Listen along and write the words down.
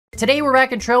Today we're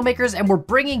back in Trailmakers and we're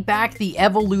bringing back the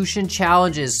evolution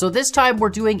challenges. So this time we're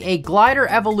doing a glider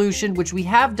evolution, which we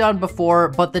have done before,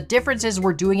 but the difference is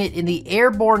we're doing it in the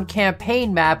airborne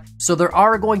campaign map. So there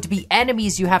are going to be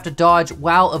enemies you have to dodge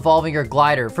while evolving your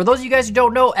glider. For those of you guys who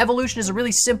don't know, evolution is a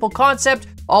really simple concept.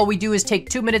 All we do is take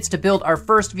 2 minutes to build our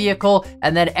first vehicle,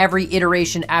 and then every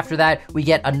iteration after that, we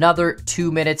get another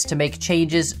 2 minutes to make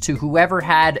changes to whoever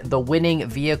had the winning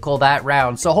vehicle that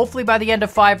round. So hopefully by the end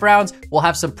of 5 rounds, we'll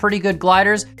have some pretty good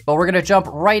gliders, but we're gonna jump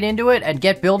right into it and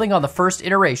get building on the first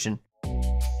iteration.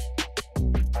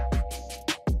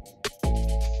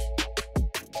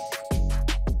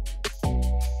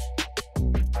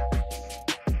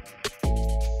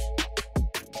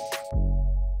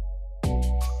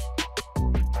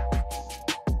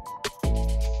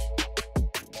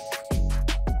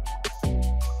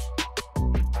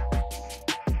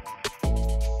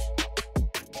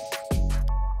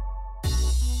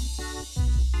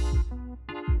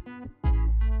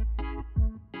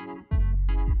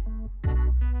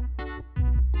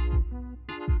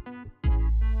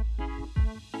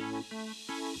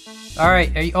 All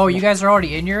right. Oh, you guys are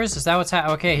already in yours? Is that what's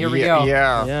happening? Okay, here we go.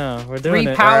 Yeah, we're doing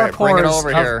 3 power cores over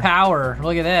of here. power.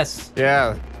 Look at this.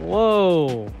 Yeah.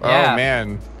 Whoa. Yeah. Oh,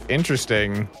 man.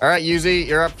 Interesting. All right, Yuzi,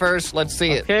 you're up first. Let's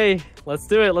see it. Okay, let's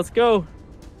do it. Let's go.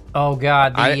 Oh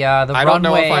God, the runway. don't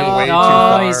know if I'm way too oh,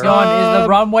 far. he's going. The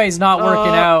runway's not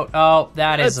working out. Oh,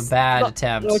 that is a bad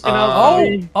attempt.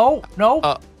 Oh,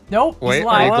 no. Nope. Wait, he's are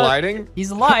alive. you gliding?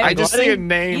 He's alive. I just see a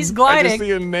name. He's gliding. I just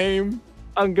see a name.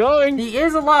 I'm going. He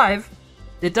is alive.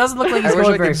 It doesn't look like he's I wish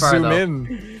going I very could far zoom though.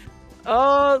 in.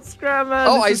 Oh, Scrapman.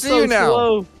 Oh, this I is see so you now.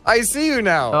 slow. I see you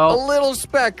now. Oh. A little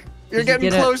speck. You're getting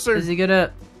closer. Is he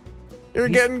gonna? You're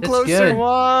getting that's closer. good. Come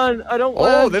on. I don't Oh,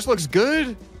 want. this looks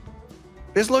good.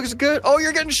 This looks good. Oh,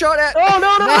 you're getting shot at. Oh,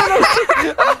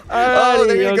 no. Oh,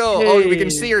 there you go. Oh, we can Okay.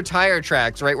 see your tire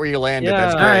tracks right where you landed. Yeah,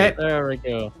 That's great. Alright. There we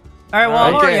go. All right. Well,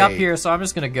 I'm already Okay. up here, so I'm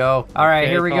just gonna go. All right,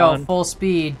 Okay, here we Con. go. Full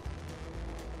speed.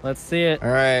 Let's see it. All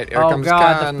right, here Oh comes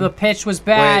God, Con. the pitch was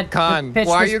bad. Wait, Con, The pitch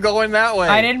why are was- you going that way?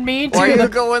 I didn't mean to. Why are you The-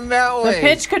 going that The way?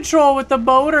 pitch control with the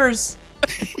motors.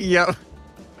 Yep.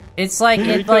 It's like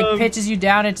Here it he like comes. pitches you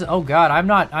down into. Oh God,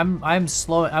 I'm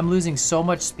slow. I'm losing so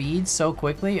much speed so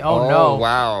quickly. Oh, no.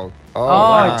 Wow. Oh, Oh,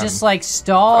 wow. it just like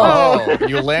stalled. Oh,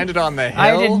 you landed on the hill.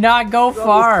 I did not go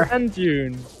far. And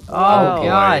June. Oh Wow.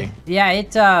 God. boy. Yeah,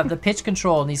 it the pitch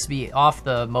control needs to be off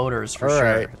the motors for All sure.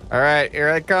 right. All right, here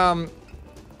I come.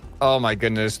 Oh my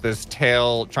goodness, this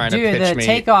tail trying Dude, to pitch the me.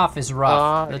 takeoff is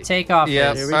rough. The takeoff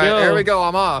Yes. is. Here we All right, go. there we go.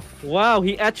 I'm off. Wow,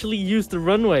 he actually used the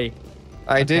runway.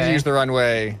 I did Okay. use the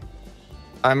runway.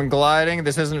 I'm gliding.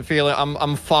 This isn't feeling.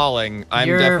 I'm falling. I'm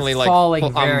You're definitely like falling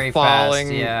I'm very falling.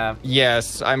 fast, yeah.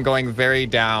 Yes, I'm going very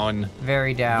down.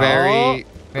 Very down. Very,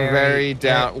 very- very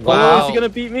down. very- Oh, Wow. is he gonna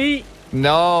beat me?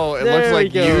 No, it There looks we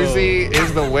like go. Yuzi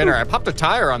is the winner. I popped a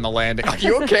tire on the landing. Are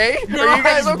you okay? No, Are you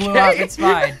guys I just blew okay? up. It's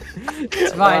fine.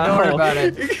 It's fine. Don't worry Wow. about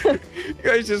it. You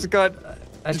guys just got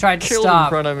I tried to killed stop. in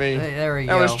front of me. There we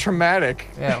That go. was traumatic.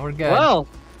 Yeah, we're good. Well,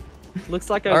 looks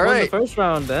like I All won the right. first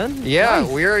round then. Yeah,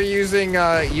 Nice. we are using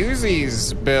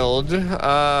Yuzi's build.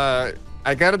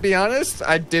 I gotta be honest,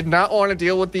 I did not want to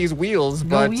deal with these wheels, the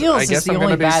but wheels I guess is the I'm only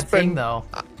gonna be bad spend- thing, though.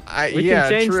 We yeah,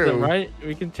 can change true. them, right?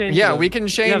 We can change Yeah, them. we can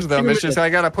change have them. 2 It's just minutes. I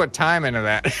gotta put time into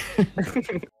that.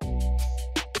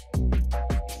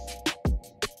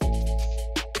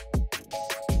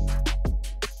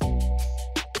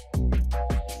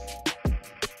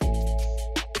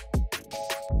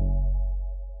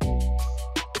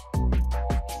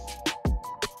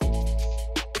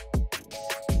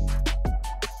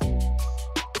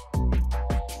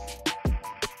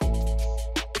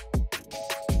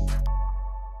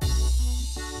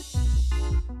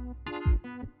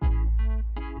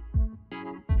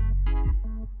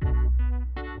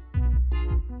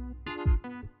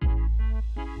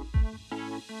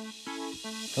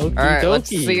 Okie All right,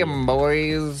 let's dokie. see them,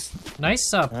 boys. Nice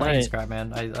plane Alright. scrap,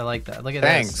 man. I like that. Look at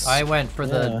Thanks. this. I went for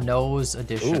the Yeah. nose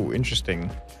edition. Ooh, interesting.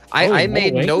 Oh, I more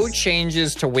made no wings?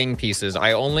 changes to wing pieces.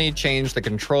 I only changed the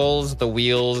controls, the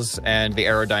wheels, and the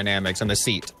aerodynamics and the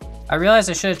seat. I realized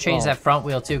I should have changed Oh. that front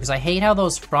wheel too, because I hate how the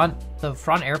front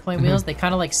airplane Mm-hmm. wheels, they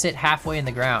kind of like sit halfway in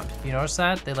the ground. You notice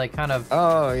that? They like kind of,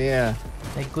 Oh yeah.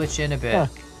 they glitch in a bit. Huh.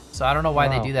 So I don't know why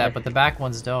Wow. they do that, but the back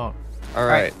ones don't. All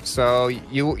right. So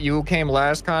you came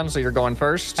last, Con. So you're going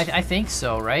first. I think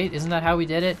so, right? Isn't that how we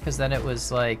did it? Because then it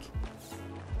was like,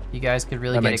 you guys could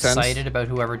really That get makes sense. excited about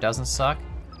whoever doesn't suck.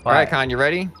 All right, Con. You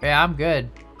ready? Yeah, I'm good.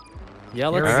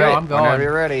 Yeah, Here let's we All go, right. I'm going. Whenever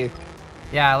you're ready.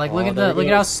 Yeah, like look Oh, at there the we look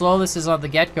at go. how slow this is on the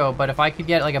get-go. But if I could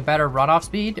get like a better runoff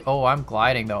speed, oh, I'm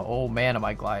gliding though. Oh man, am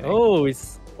I gliding? Oh,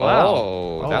 he's Wow.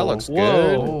 Oh, that looks whoa.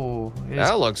 good. Oh,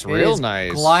 That looks real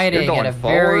nice. Gliding You're at going a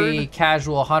very forward.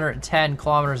 casual 110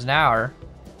 kilometers an hour.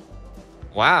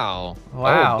 Wow.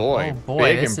 Wow. Oh boy. Oh, boy.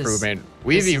 Big This is- improvement.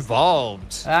 We've this is-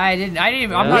 evolved. I didn't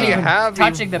even, I'm Yeah. not We even have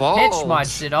touching the pitch evolved.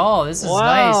 much at all. This is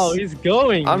Wow, nice. he's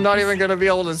going. I'm not even gonna be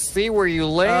able to see where you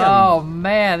land. Oh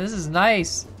man, this is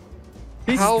nice.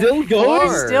 He's How still going.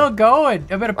 far? Still going.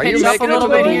 I'm gonna Are you pitch up a making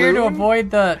little it to bit a here to balloon?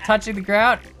 avoid the touching the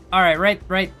ground. All right, right,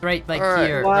 like All right.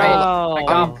 here, Wow. right.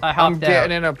 I I'm hopped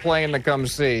getting out. in a plane to come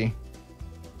see.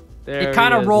 There It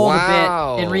kind he of is. rolled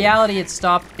Wow. a bit. In reality, it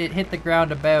stopped. It hit the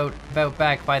ground about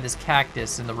back by this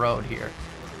cactus in the road here.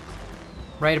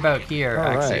 Right about here, All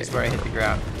actually, right. is where I hit the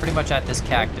ground. Pretty much at this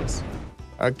cactus.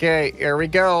 Okay, here we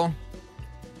go.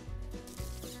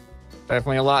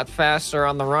 Definitely a lot faster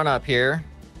on the run up here.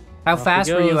 How Off he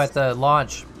fast were you goes. at the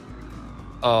launch?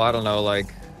 Oh, I don't know, like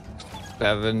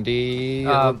 70. It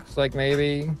looks like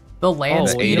maybe. The land Oh, you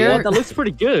know speeder. what? That looks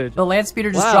pretty good. The land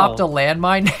speeder just Wow. dropped a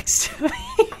landmine next to me.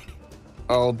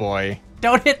 Oh boy.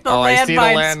 Don't hit the Oh, I see the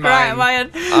landmine, scrap landmine. mine.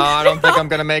 I don't think I'm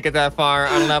gonna make it that far.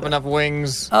 I don't have enough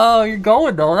wings. Oh, you're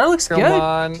going though. That looks Come good.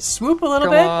 on. Swoop a little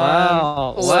Come bit.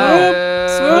 Wow. on. Swoop.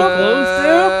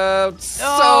 So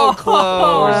Oh,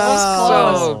 close.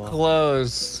 that was So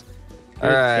close. All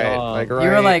Good right. job. Like You right,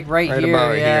 were, like, right here,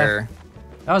 about yeah. here.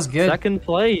 That was good. Second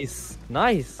place.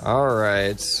 Nice. All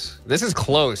right. This is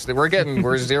close. We're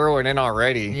zeroing in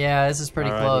already. Yeah, this is pretty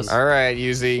Alrighty. close. All right,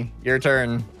 Yuzi, your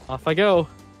turn. Off I go.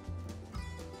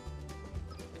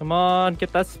 Come on,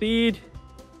 get that speed.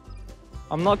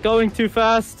 I'm not going too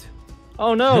fast.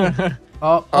 Oh no.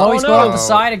 Oh, he's no. going on the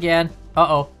side again.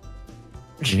 Uh-oh.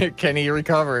 Can he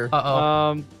recover?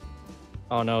 Uh-oh.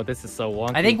 Oh no, this is so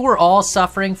wonky. I think we're all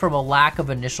suffering from a lack of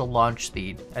initial launch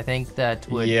speed. I think that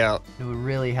would Yeah. it would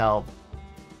really help.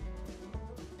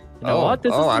 You know what?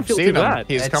 This doesn't I've feel seen too him. bad.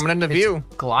 He's It's- coming into it's view.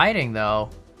 Gliding though.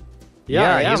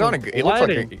 Yeah, he's on a. I'm He looks like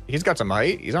gliding. he's got some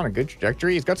height. He's on a good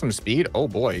trajectory. He's got some speed. Oh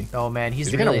boy. Oh man, he's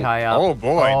Is he really gonna- high up. Oh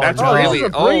boy, that's no. really. This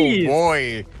is a Oh breeze.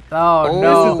 boy. Oh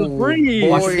no. This is a breeze.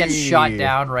 Watch boy. him get shot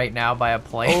down right now by a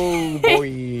plane. Oh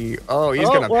boy. Oh, he's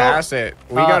Oh, gonna well. pass it.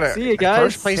 We gotta see you guys.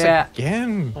 first place Yeah.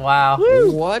 again. Wow.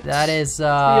 What? That is See you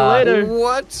later.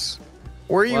 What?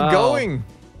 Where are you Wow. going?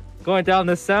 Going down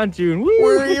the sand dune. Woo!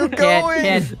 Where are you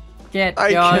going? Get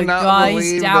I going. cannot He's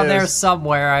believe down there this.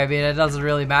 somewhere. I mean, it doesn't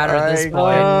really matter at this I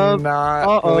point. cannot.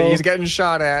 Uh-oh. He's getting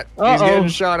shot at. He's Uh-oh. getting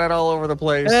shot at all over the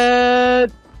place.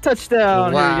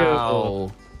 Touchdown. Here we go.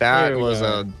 Wow. That Here we was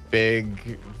go. a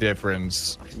big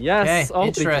difference. Yes. Okay, oh,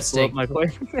 they just interesting. blew up my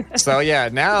plane. So yeah,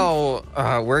 now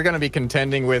we're going to be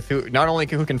contending with who not only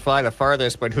who can fly the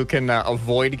farthest, but who can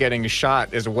avoid getting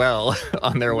shot as well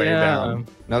on their way Yeah. down.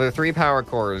 Another 3 power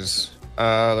cores.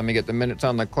 Let me get the minutes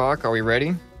on the clock. Are we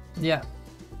ready? Yeah.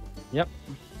 Yep.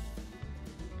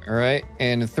 All right.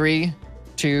 In 3,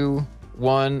 2,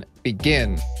 1,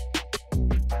 begin.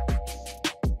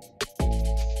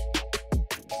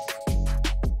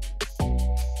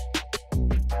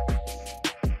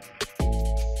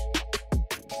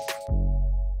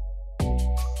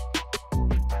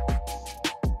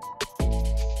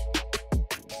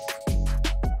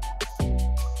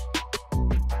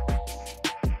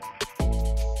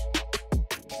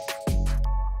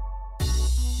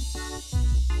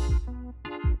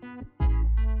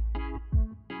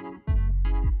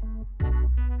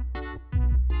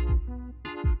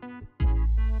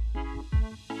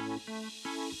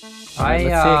 Let's see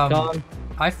it gone.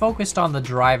 I focused on the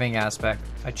driving aspect.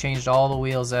 I changed all the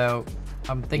wheels out.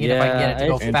 I'm thinking if I can get it to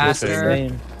go Interesting. faster,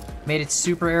 Same. made it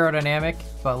super aerodynamic,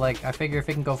 but like I figure if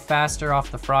it can go faster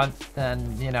off the front,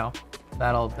 then you know, and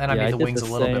I Yeah, I made the did wings the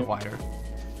a little bit same. wider.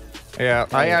 Yeah,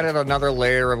 I added another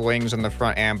layer of wings in the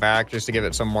front and back just to give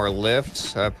it some more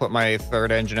lift. Put my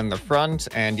third engine in the front,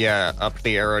 and yeah, upped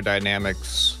the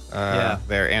aerodynamics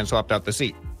there, and swapped out the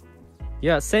seat.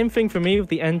 Yeah, same thing for me with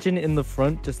the engine in the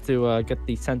front, just to get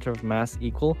the center of mass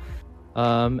equal.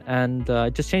 And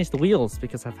just changed the wheels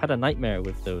because I've had a nightmare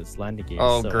with those landing gears.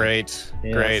 Oh, so- great,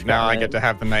 Yeah, great! Now I get to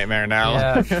have the nightmare now.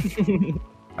 Yeah.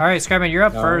 All right, Skyman, you're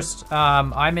up No. first.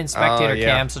 I'm in spectator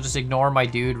yeah. cam, so just ignore my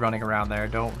dude running around there.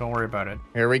 Don't worry about it.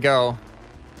 Here we go.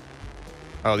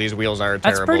 Oh, these wheels are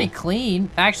That's terrible. pretty clean.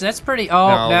 Actually, that's pretty. Oh,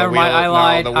 No, the never mind. I wheel- no,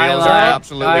 lied. the I wheels are lied.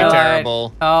 absolutely I lied.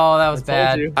 terrible. Oh, that was I told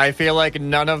bad. you. I feel like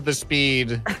none of the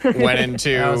speed went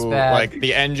into That was bad. like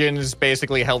the engines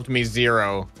basically helped me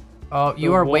zero. Oh,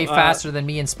 you So are way what, faster than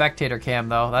me in spectator cam,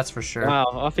 though. That's for sure. Wow,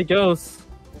 off he goes.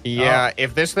 Yeah,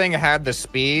 if this thing had the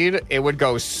speed, it would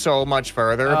go so much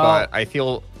further, Oh. but I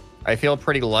feel I feel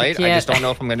pretty light. I just don't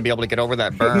know if I'm going to be able to get over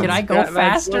that berm. Can I go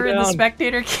faster and the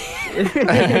spectator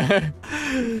can't?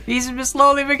 He's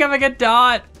slowly becoming a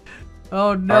dot.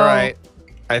 Oh, no. All right.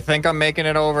 I think I'm making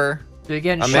it over. You're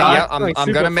getting shot? Yeah, I'm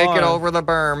going to make it over the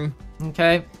berm.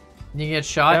 Okay. You get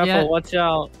shot yet? Watch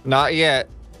out. Not yet.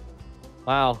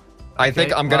 Wow. I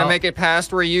think I'm going to make it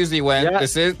past where Yuzi went. Yeah,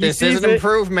 this is an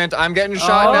improvement. I'm getting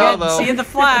shot now, though. Seeing the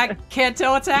flag. Can't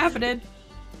tell what's happening.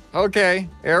 Okay,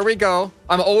 here we go.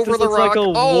 I'm over the rock.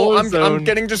 Like I'm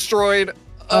getting destroyed.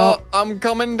 I'm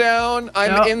coming down.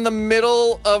 I'm in the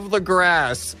middle of the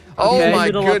grass. Oh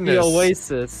my goodness. Of the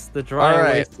oasis, the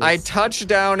dry oasis. I touched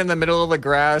down in the middle of the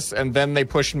grass, and then they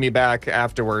pushed me back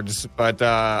afterwards. But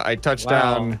I touched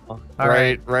down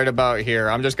right about here.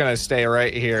 I'm just gonna stay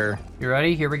right here. You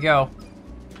ready? Here we go.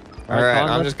 All right,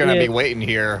 I'm just gonna be waiting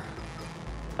here.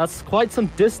 That's quite some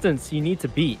distance you need to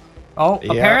beat. Oh,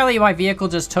 apparently my vehicle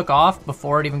just took off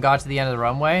before it even got to the end of the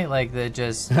runway. Like, they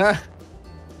just...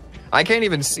 I can't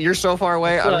even see. You're so far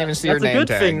away, I don't even see your name tag.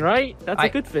 That's a good thing, right? That's a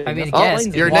good thing. I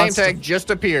mean, your name tag just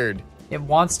appeared. It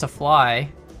wants to fly.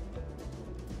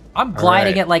 I'm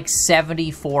gliding at like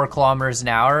 74 kilometers an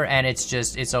hour, and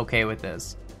it's okay with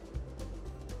this.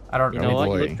 I don't know. You know what?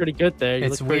 You look pretty good there.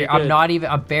 It's weird.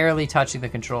 I'm barely touching the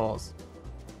controls.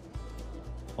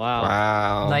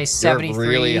 Wow. Nice 73.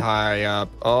 You're really high up.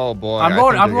 Oh boy. I'm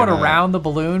going around the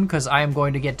balloon because I am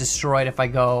going to get destroyed if I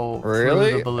go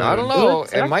through the balloon. I don't know.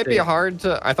 It might be hard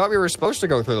to. I thought we were supposed to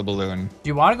go through the balloon. Do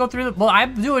you want to go through the? Well,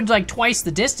 I'm doing like twice the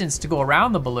distance to go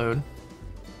around the balloon.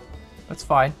 That's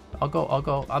fine. I'll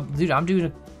go. Dude, I'm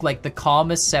doing like the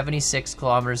calmest 76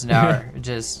 kilometers an hour.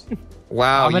 Just.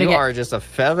 Wow, you are just a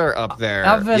feather up there.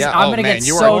 I'm gonna get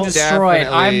so destroyed.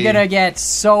 I'm gonna get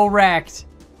so wrecked.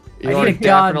 You are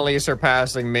definitely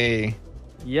surpassing me.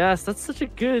 Yes, that's such a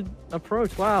good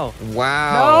approach. Wow.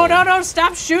 Wow. No,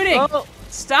 stop shooting. Oh.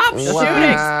 Stop shooting.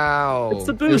 Wow. It's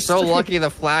the boost. You're so lucky the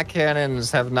flak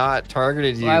cannons have not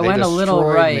targeted you. Well, I went a little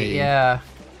right, me. yeah.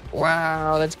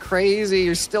 Wow, that's crazy.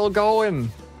 You're still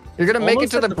going. You're going to make it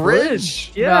to the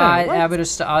bridge. Yeah.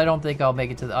 No, I don't think I'll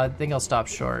make it to I think I'll stop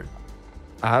short.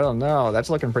 I don't know. That's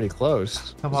looking pretty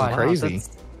close. Come on. Crazy.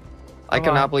 I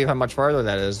cannot believe how much farther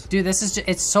that is. Dude,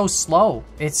 it's so slow.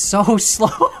 It's so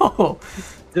slow.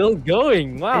 Still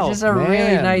going. Wow. It's just a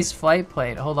really nice flight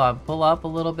plane. Hold on. Pull up a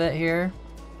little bit here.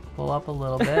 Pull up a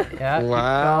little bit. Yeah.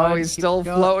 Wow, he's still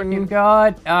floating. Keep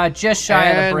going. Just shy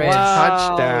of the bridge.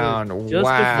 Touchdown. Just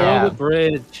before the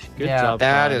bridge. Good job.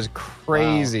 That is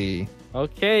crazy. Wow.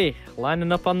 Okay,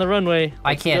 lining up on the runway.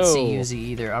 I can't see Yuzi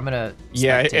either. I'm gonna.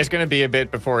 Yeah, it's gonna be a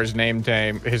bit before his name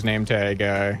tag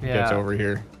gets over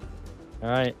here. All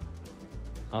right,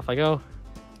 off I go. All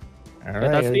get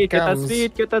right, that speed, get that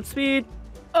speed, get that speed.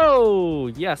 Oh,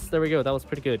 yes, there we go. That was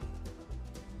pretty good.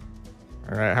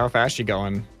 All right, how fast you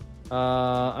going?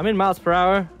 I'm in miles per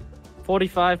hour.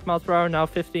 45 miles per hour, now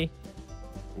 50.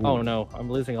 Ooh. Oh no,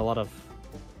 I'm losing a lot of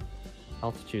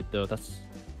altitude though. That's...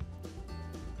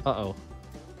 Uh-oh.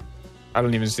 I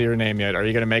don't even see your name yet. Are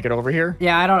you gonna make it over here?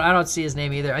 Yeah, I don't see his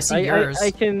name either. I see yours. I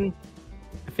think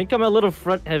I'm a little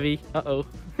front heavy. Uh-oh.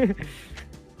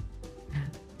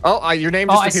 Oh, your name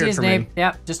just appeared I see his for name. me.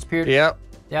 Yep, just appeared. Yep.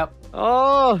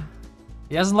 Oh.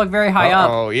 He doesn't look very high up.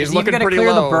 Oh, he's looking pretty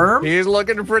low. The berm? He's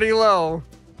looking pretty low.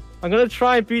 I'm gonna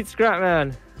try and beat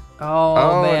Scrapman.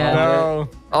 Oh man. No.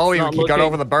 Oh, he got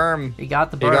over the berm. He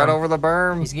got the berm. He got over the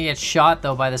berm. He's gonna get shot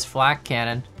though by this flak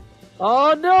cannon.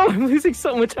 Oh no, I'm losing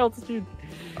so much altitude.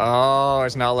 Oh,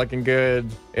 it's not looking good.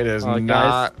 It is not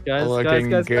looking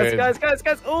good. Guys.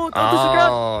 Oh,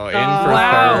 in for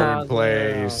third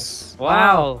place.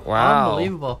 Wow.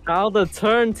 Unbelievable. How the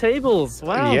turntables.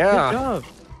 Wow. Yeah. Good job.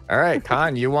 All right,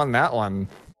 Khan, you won that one.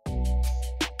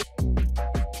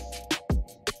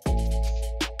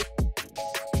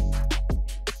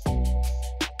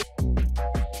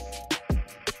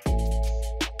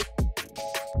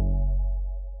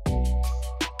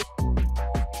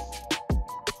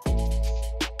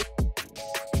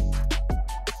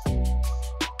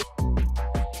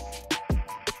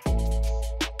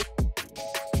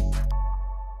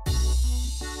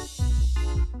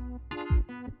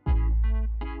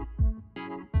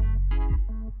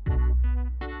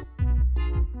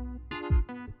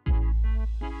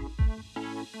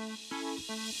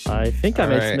 I think I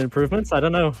made some improvements. I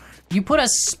don't know. You put a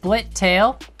split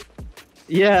tail?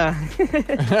 Yeah.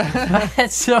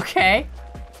 That's okay.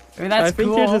 I mean, that's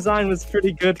cool. I think your design was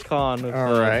pretty good, Con. With,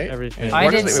 everything. I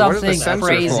did something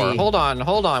crazy. Hold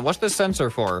on. What's the sensor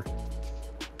for?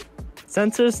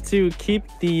 Sensors to keep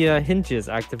the hinges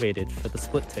activated for the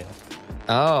split tail.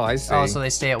 Oh, I see. Oh, so they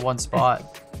stay at one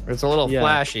spot. It's a little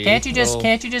flashy. Can't you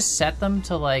just set them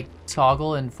to like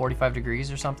toggle in 45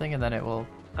 degrees or something, and then it will?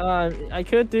 I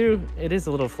could do. It is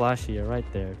a little flashy. You're right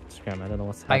there, Scram. I don't know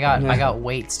what's happening. I got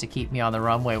weights to keep me on the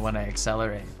runway when I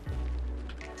accelerate.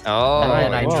 Oh, And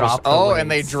then I drop the and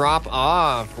they weights. drop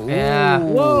off. Ooh. Yeah.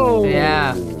 Whoa.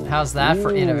 Yeah. How's that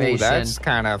for innovation? That's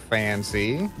kind of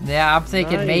fancy. Yeah, I'm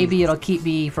thinking Nice. maybe it'll keep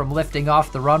me from lifting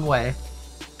off the runway.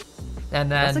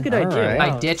 And then That's a good idea. Alright.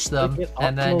 I ditch them, Like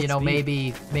and then optimal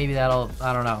speed. maybe that'll,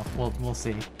 I don't know. We'll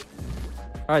see.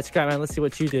 All right, Scrapman, let's see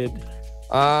what you did.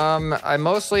 I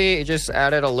mostly just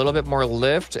added a little bit more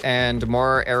lift and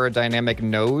more aerodynamic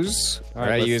nose. All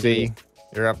right, let's Yuzi, see.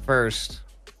 you're up first.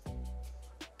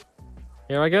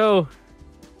 Here I go.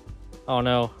 Oh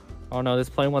no. Oh no, this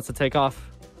plane wants to take off.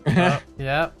 Yeah.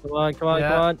 Come on, come on, Yeah.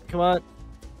 come on, come on.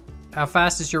 How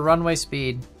fast is your runway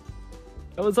speed?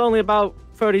 It was only about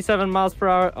 37 miles per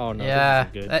hour. Oh no, Yeah.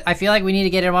 this isn't good. I feel like we need to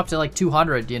get him up to like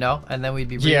 200, you know, and then we'd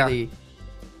be Yeah. really.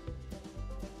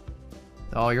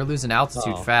 Oh, you're losing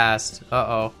altitude Uh-oh. fast.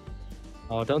 Uh-oh.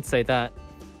 Oh, don't say that.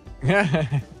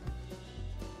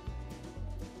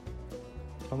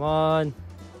 Come on.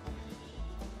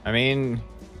 I mean,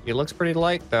 he looks pretty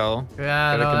light though.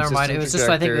 Yeah, Got a no, never mind. It consistent was just,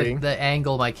 I think, trajectory. the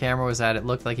angle my camera was at, it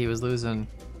looked like he was losing.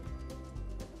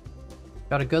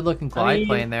 Got a good-looking glide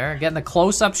plane there. Getting the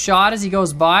close-up shot as he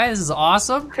goes by. This is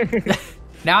awesome.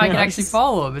 Now I can actually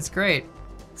follow him. It's great.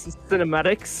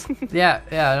 Cinematics. Yeah,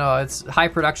 no, it's high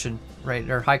production, right?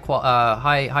 Or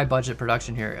high budget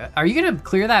production here. Are you gonna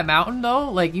clear that mountain though?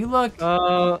 Like you look,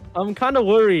 I'm kind of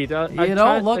worried. you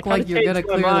don't look like you're gonna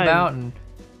clear the mountain.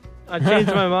 I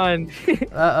changed my mind.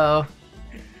 Uh-oh.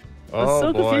 I'm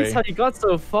so confused how you got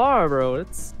so far, bro.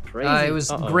 It's crazy. It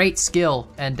was great skill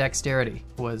and dexterity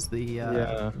was the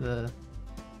Yeah. the.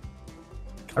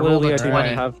 I rolled Clearly, a I do not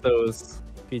 20. have those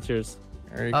features.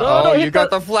 There you Uh-oh. go. Oh, You hit got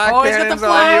the- the flag Oh, he's got the cannons on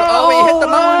flag! you. Oh, he hit the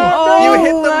mountain. Oh, you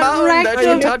hit the that mountain. wrecked That's him.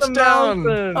 your Hit the touchdown.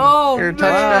 mountain. Oh, Your man.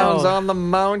 touchdown's on the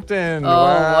mountain. Oh,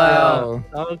 wow.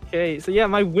 Okay, so yeah,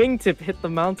 my wingtip hit the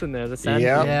mountain there. The sand.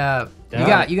 Yep. Yeah,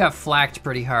 Yeah. you got flacked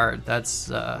pretty hard. That's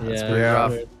pretty Yeah.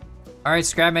 rough. All right,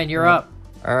 Scrapman, you're up.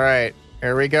 All right,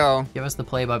 here we go. Give us the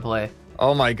play-by-play.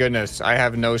 Oh my goodness, I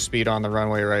have no speed on the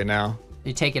runway right now.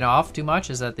 You taking off too much?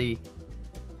 Is that the?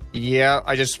 Yeah,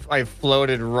 I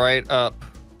floated right up.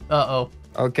 Uh-oh.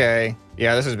 Okay,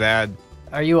 yeah, this is bad.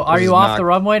 Are you is off not- the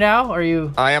runway now? Are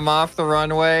you? I am off the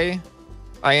runway.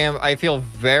 I feel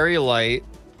very light,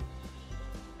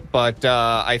 but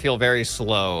I feel very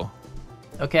slow.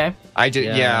 Okay. I Are you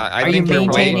think your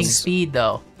maintaining wings- speed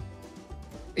though?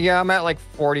 Yeah, I'm at like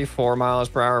 44 miles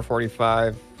per hour,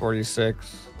 45,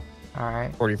 46, All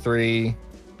right. 43.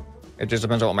 It just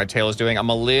depends on what my tail is doing. I'm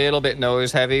a little bit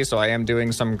nose heavy, so I am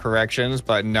doing some corrections,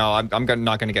 but no, I'm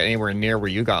not going to get anywhere near where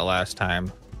you got last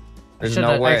time. There's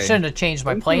no way. I shouldn't have changed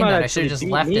my You plane might then. I should have actually just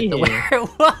beat left me it the here. way it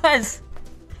was.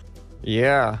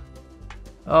 Yeah.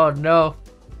 Oh no.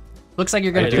 Looks like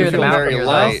you're gonna I do clear the feel mountain very here, though.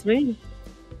 light. That's me.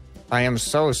 I am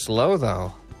so slow,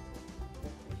 though.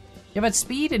 Yeah, but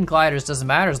speed in gliders doesn't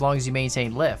matter as long as you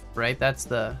maintain lift, right? That's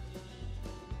the.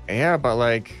 Yeah, but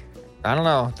like, I don't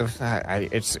know.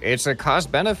 It's a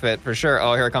cost benefit for sure.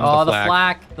 Oh, here comes Oh, the the flag.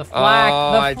 flak, the flak,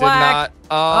 Oh, the I flak. did not.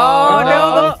 Oh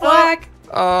no, the flak.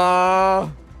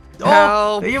 Oh, Oh,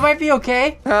 help! you might be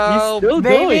okay. He's Help! still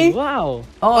Baby. going. Wow.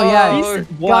 Oh yeah, Oh, he's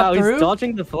Wow, got he's through.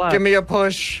 dodging the flag. Give me a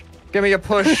push! Give me a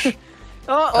push!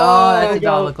 Oh, that Oh, did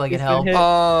not look like it he's been helped. hit.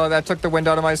 Oh, that took the wind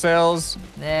out of my sails.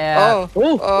 Yeah. Oh,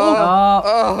 Oh,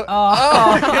 oh, Oh.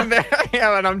 oh.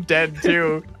 Yeah, and I'm dead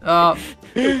too. Oh.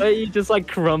 You just like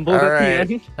crumbled All at right.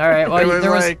 the end. All right. Well, It was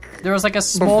there was like a before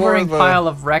smoldering the- pile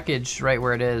of wreckage right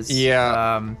where it is.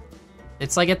 Yeah.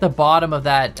 It's like at the bottom of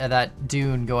that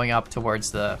dune going up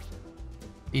towards the.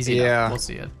 Easy enough. Yeah. We'll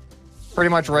see it. Pretty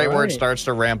much right where it Alright. starts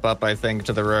to ramp up, I think,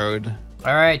 to the road.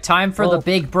 All right, time for the Well-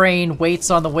 big brain weights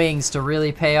on the wings to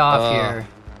really pay off here.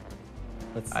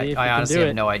 Let's see I if we honestly can do have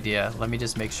it. no idea. Let me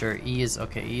just make sure. E is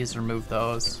okay. E is remove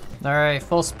those. All right,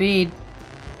 full speed.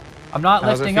 I'm not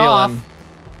How's it lifting off. feeling?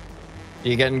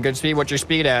 You getting good speed? What's your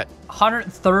speed at?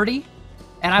 130,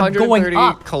 and I'm 130 going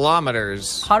up.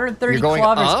 kilometers. 130 You're going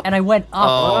kilometers, up? and I went up.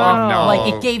 Oh, no.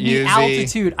 Like it gave me Yuzi.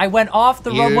 altitude. I went off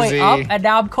the runway Yuzi. up, and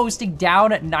now I'm coasting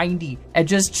down at 90 and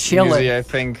just chilling. Usually, I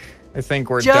think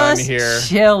we're done Just here.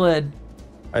 chilling.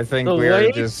 I think The we're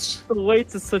weights, just. the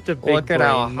weights is such a big Look at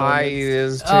how brain high moment. he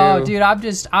is, too. Oh, dude, I'm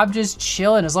just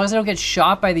chilling. As long as I don't get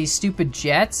shot by these stupid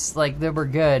jets, like then we're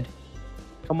good.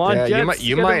 Come on, Yeah, Jets,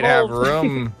 you get might have involved.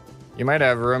 room. You might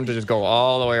have room to just go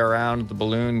all the way around the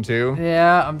balloon too.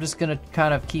 Yeah, I'm just gonna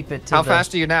kind of keep it to How the...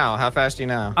 fast are you now? How fast are you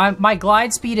now? My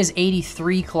glide speed is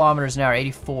 83 kilometers an hour,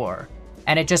 84.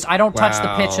 And I don't touch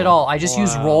the pitch at all. I just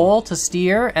use roll to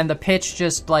steer, and the pitch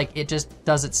just, like, it just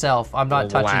does itself. I'm not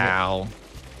touching it.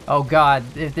 Oh, God.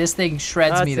 If this thing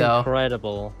shreds me, though. That's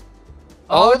incredible.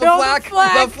 Oh, the no, flak!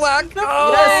 The flak!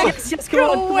 Yes,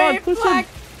 Go away, flak!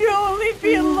 No, leave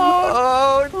me alone!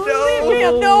 Oh, no! Leave me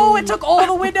alone! No, it took all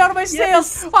the wind out of my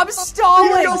sails! I'm stalling!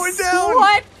 You're going down!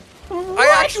 What?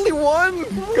 I actually won!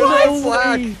 Because of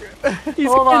flak!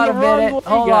 Hold on a minute.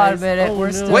 Hold on a minute.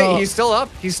 We're still... Wait, he's still up.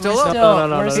 He's still up.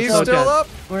 No. He's still up.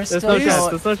 We're still no chance.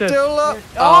 going. There's no chance. Still up.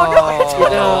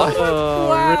 Oh, no!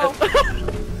 Wow!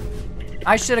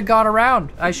 I should have gone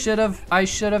around. I should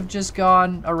have just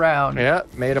gone around. Yeah,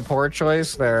 made a poor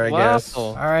choice there, I guess.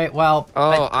 All right, well.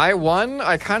 Oh, I won?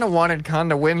 I kind of wanted Khan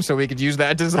to win so we could use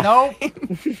that design. Nope.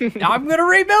 I'm going to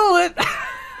rebuild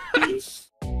it.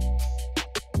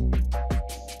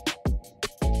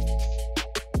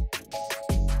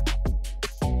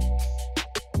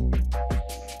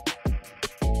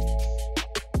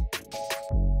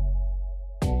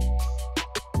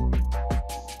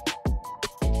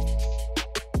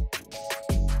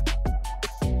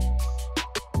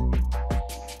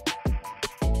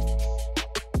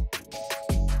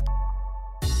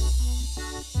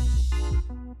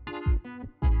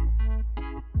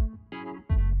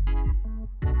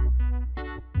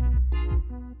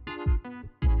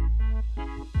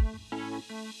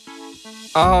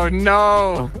 Oh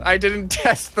no! I didn't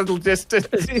test the distance.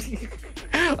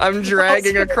 I'm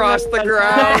dragging across the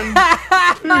ground.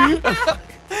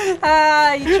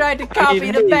 You tried to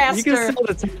copy the bastard. You can still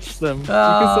attach them.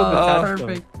 Oh,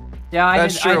 perfect. Yeah, I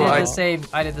did true. the same.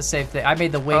 I did the same thing. I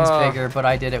made the wings bigger, but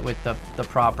I did it with the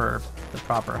proper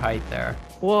height there.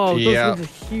 Whoa, those wings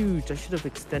are huge. I should have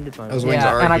extended my wings. Wings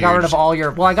are and I got rid huge. of all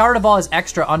your. Well, I got rid of all his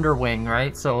extra underwing,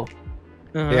 right? So.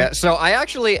 Yeah, so I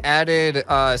actually added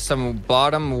some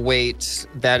bottom weight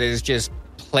that is just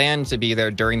planned to be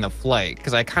there during the flight,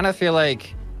 because I kind of feel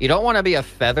like you don't want to be a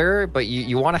feather, but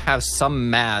you want to have some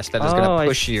mass that is going to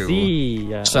push you.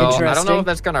 Yeah. So I don't know if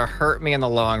that's going to hurt me in the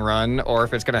long run or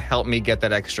if it's going to help me get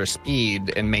that extra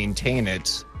speed and maintain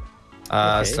it.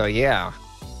 So yeah,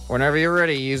 whenever you're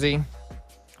ready, Easy.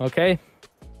 Okay,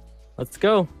 let's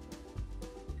go.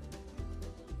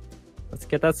 Let's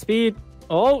get that speed.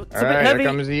 Oh, it's a bit heavy. Here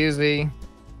comes Easy.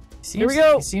 Here we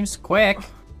go. He seems quick.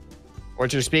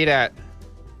 What's your speed at?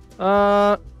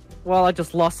 Well, I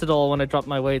just lost it all when I dropped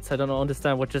my weights. I don't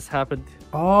understand what just happened.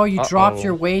 Oh, you dropped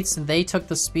your weights and they took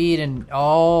the speed and...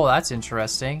 Oh, that's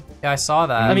interesting. Yeah, I saw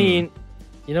that. I mean,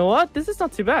 you know what? This is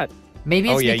not too bad.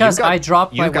 Maybe it's because I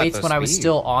dropped my weights when I was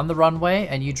still on the runway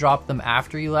and you dropped them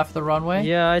after you left the runway?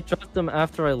 Yeah, I dropped them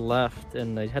after I left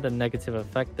and I had a negative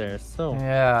effect there. So,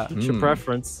 yeah. It's your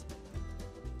preference.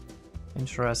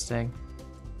 Interesting.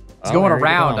 It's going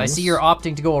around. I see you're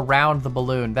opting to go around the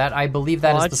balloon. I believe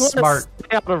that is the smart.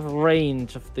 Stay out of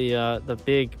range of the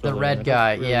big balloon. The red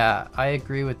guy. Yeah, I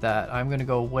agree with that. I'm gonna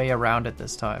go way around it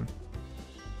this time.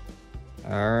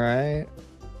 All right.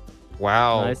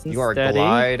 Wow, nice and you are steady.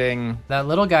 gliding. That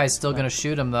little guy's still gonna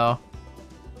shoot him though.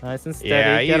 Nice and steady.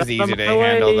 Yeah, he's easy to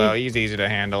handle though. He's easy to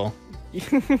handle.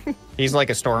 He's like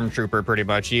a stormtrooper pretty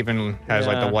much. He even has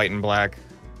like the white and black.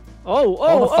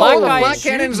 The flat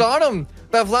cannon's on him.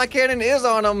 The flat cannon is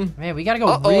on him. Man, we gotta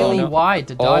go really wide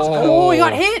to dodge. Oh, he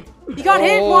got hit. He got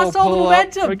hit. Lost all the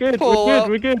momentum. We're good.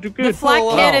 The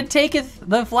flat cannon taketh.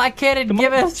 The flat cannon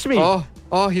giveth.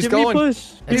 Oh, he's Give going. Me a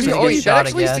push.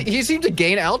 He seemed to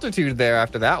gain altitude there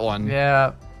after that one.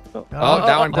 Yeah.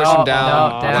 That one pushed him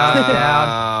down.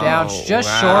 Down. Just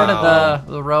short of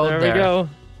the road there. There we go.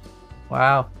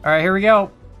 Wow. All right, here we go.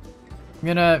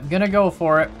 I'm gonna go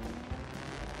for it.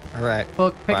 All right.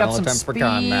 Pick up some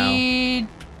speed.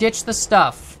 Ditch the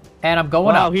stuff, and I'm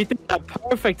going up. Wow, he did that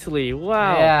perfectly.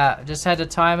 Wow. Yeah, just had to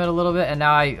time it a little bit, and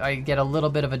now I get a little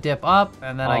bit of a dip up,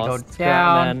 and then I go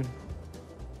down.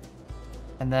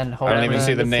 And then hopefully... I don't even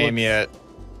see the name yet.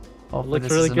 Hopefully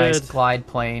this is a nice glide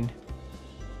plane.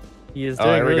 He is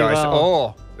doing really Oh,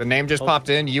 well. the name just popped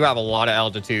in. You have a lot of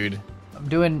altitude. I'm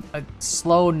doing a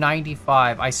slow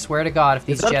 95. I swear to God, if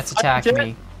these jets attack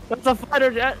me... That's a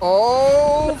fighter jet.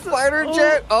 Oh, fighter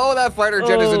jet. Oh, that fighter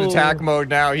jet is in attack mode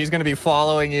now. He's going to be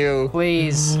following you.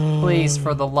 Please, please,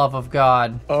 for the love of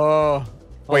God. Oh.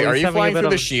 Wait, are you flying through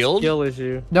the shield?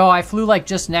 No, I flew like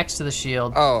just next to the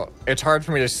shield. Oh, it's hard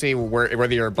for me to see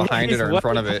whether you're behind it or in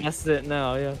front of it. Past it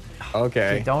now, yeah.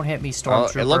 Okay. Don't hit me,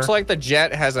 Stormtrooper. It looks like the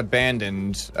jet has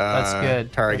abandoned That's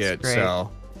good. target, That's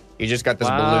so you just got this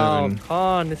balloon. balloon.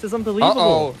 Khan, this is unbelievable.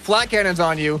 Uh-oh, flat cannon's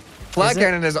on you. Flat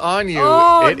cannon is on you.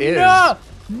 Oh, it is. No!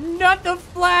 Not the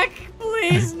flak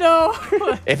Please, no.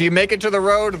 If you make it to the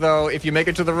road, though, you're in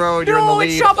the No, lead.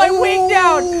 it shot my wing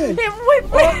down.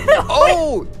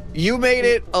 Oh, you made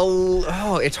it.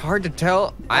 Oh, it's hard to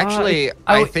tell. Actually,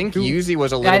 I think Yuzi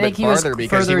was a little bit farther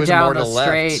because he was more to the left.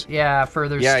 Straight. Yeah,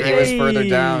 further Yeah, straight. he was further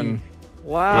down.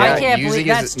 Wow. Yeah, I can't believe Yuzi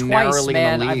that's is twice, narrowly in the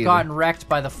man. I've lead. gotten wrecked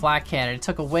by the flat cannon. It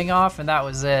took a wing off, and that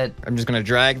was it. I'm just gonna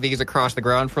drag these across the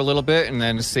ground for a little bit and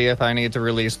then see if I need to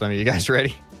release them. Are you guys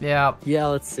ready? Yeah. Yeah,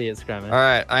 let's see it, Scramman. All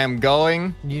right, I am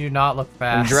going. You do not look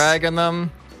fast. I'm dragging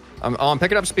them. I'm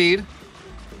picking up speed.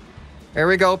 There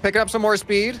we go. Picking up some more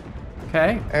speed.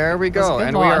 Okay. There we go. good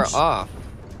And launch. we are off.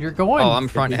 You're going. Oh, I'm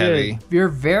front heavy. You're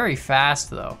very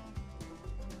fast, though.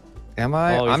 Am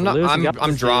I? Oh, he's I'm not. losing I'm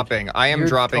altitude. dropping. I am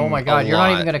dropping. Oh my god, a you're not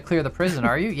lot. even gonna clear the prison,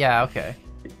 are you? Yeah, okay.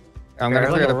 I'm gonna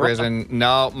Barely. clear the prison.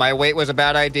 No, my weight was a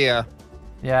bad idea.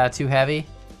 Yeah, too heavy.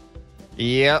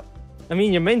 Yep. I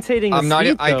mean, you're maintaining the I'm not.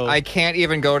 speed, though. I can't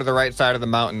even go to the right side of the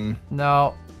mountain.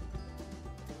 No.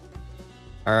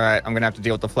 All right, I'm gonna have to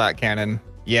deal with the flat cannon.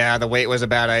 Yeah, the weight was a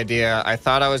bad idea. I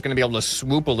thought I was gonna be able to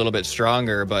swoop a little bit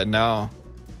stronger, but no.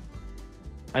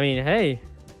 I mean, hey.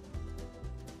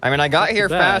 I mean, I got Not here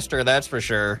too bad. faster, that's for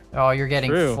sure. Oh, you're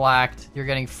getting True. flacked. You're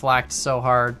getting flacked so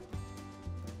hard.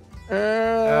 Pull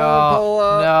Oh,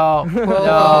 up, no. pull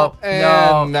No. up, and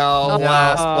No. no. No.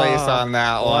 Last place on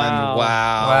that one. Wow.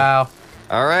 Wow. Wow.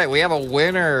 All right, we have a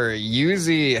winner.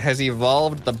 Yuzi has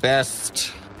evolved the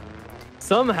best.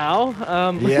 Somehow.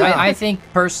 Yeah. I think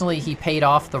personally he paid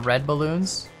off the red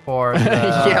balloons for the,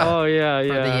 Yeah. Oh, yeah, for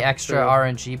yeah. the extra true.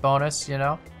 RNG bonus, you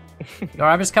know? No,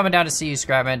 I'm just coming down to see you,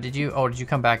 Scrapman. Did you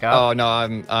come back up? Oh no,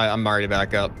 I'm already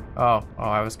back up. Oh,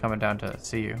 I was coming down to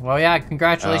see you. Well, yeah,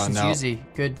 congratulations, Oh, no. Yuzi.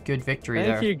 Good victory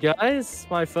Thank there. you, guys.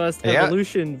 My first Yeah.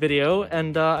 evolution video,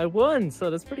 and I won,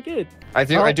 so that's pretty good. I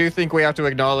do think we have to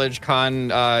acknowledge Khan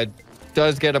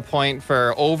does get a point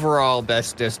for overall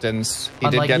best distance. He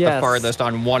Unlike- did get Yes, the farthest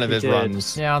on one of he his did.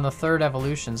 runs. Yeah, on the third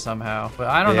evolution somehow, but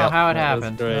I don't know Yeah. how it That was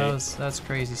happened. great. That's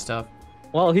crazy stuff.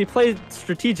 Well, he played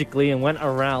strategically and went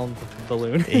around the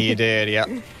balloon. He did, yeah.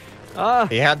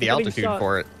 He had the getting altitude shot.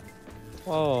 for it.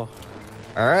 Oh.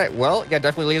 All right, well, yeah,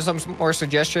 definitely leave some more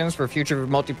suggestions for future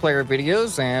multiplayer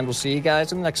videos, and we'll see you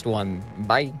guys in the next one.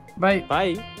 Bye. Bye.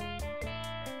 Bye.